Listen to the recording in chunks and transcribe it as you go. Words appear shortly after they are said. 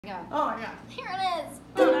Go. Oh my god. Here it is.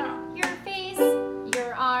 Oh no. Your face,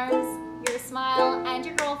 your arms, your smile, and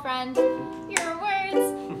your girlfriend. Your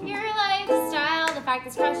words, your lifestyle. The fact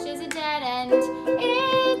this crush is a dead end.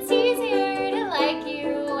 It's easier to like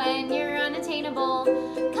you when you're unattainable.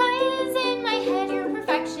 'Cause in my head your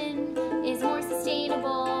perfection is more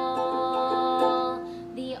sustainable.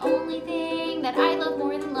 The only thing that I love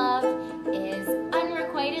more than love is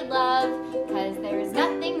unrequited love. 'Cause there's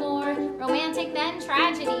nothing more romantic than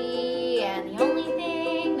tragedy. And the only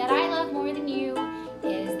thing that I love more than you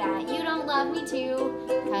is that you don't love me too.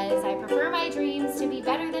 'Cause I prefer my dreams to be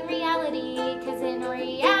better than reality. 'Cause in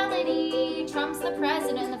reality, Trump's the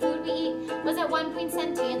president. The food we eat was at one point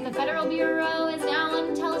sentient. The Federal Bureau is now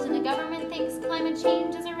unintelligent. The government thinks climate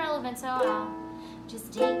change is irrelevant. So I'll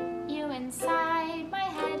just date you inside my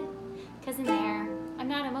head. 'Cause in there, I'm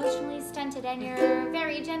not emotionally stunted and you're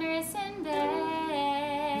very generous in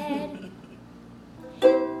bed.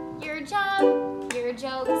 Your job, your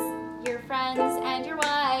jokes, your friends, and your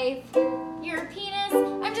wife. Your penis,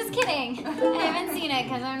 I'm just kidding. I haven't seen it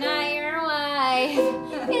 'cause I'm not your wife.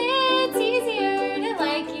 It's easier to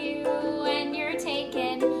like you when you're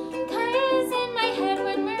taken. 'Cause in my head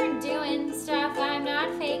when we're doing stuff I'm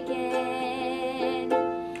not faking.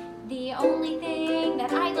 The only thing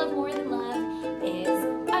that I love more than love is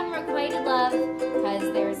unrequited love.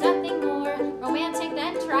 'Cause there's nothing more romantic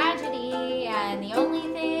than tragedy. And the only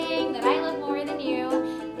thing that I love more than you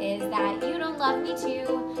is that you don't love me too.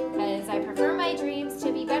 'Cause I prefer my dreams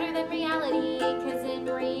to be better than reality. 'Cause in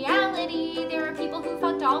reality, there are people who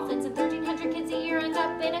fuck dolphins and 1,300 kids a year end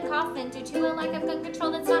up in a coffin due to a lack of gun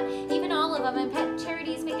control that's not even all of them. And pet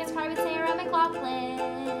charities make us cry with Sarah McLachlan.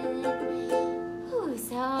 Ooh,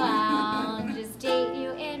 so I'll just date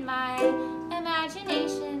you in my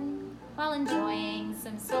imagination while enjoying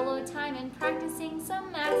some solo time and practicing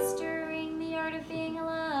some mastering the art of being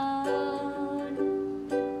alone.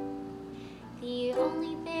 The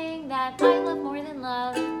only thing that I love more than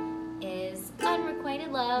love is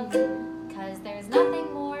unrequited love. 'Cause there's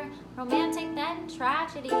nothing more romantic than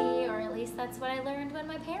tragedy. Or at least that's what I learned when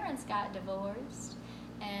my parents got divorced.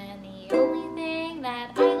 And the only thing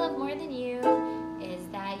that I love more than you is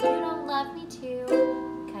that you don't love me too.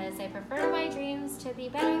 'Cause I prefer my dreams to be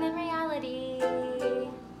better than reality.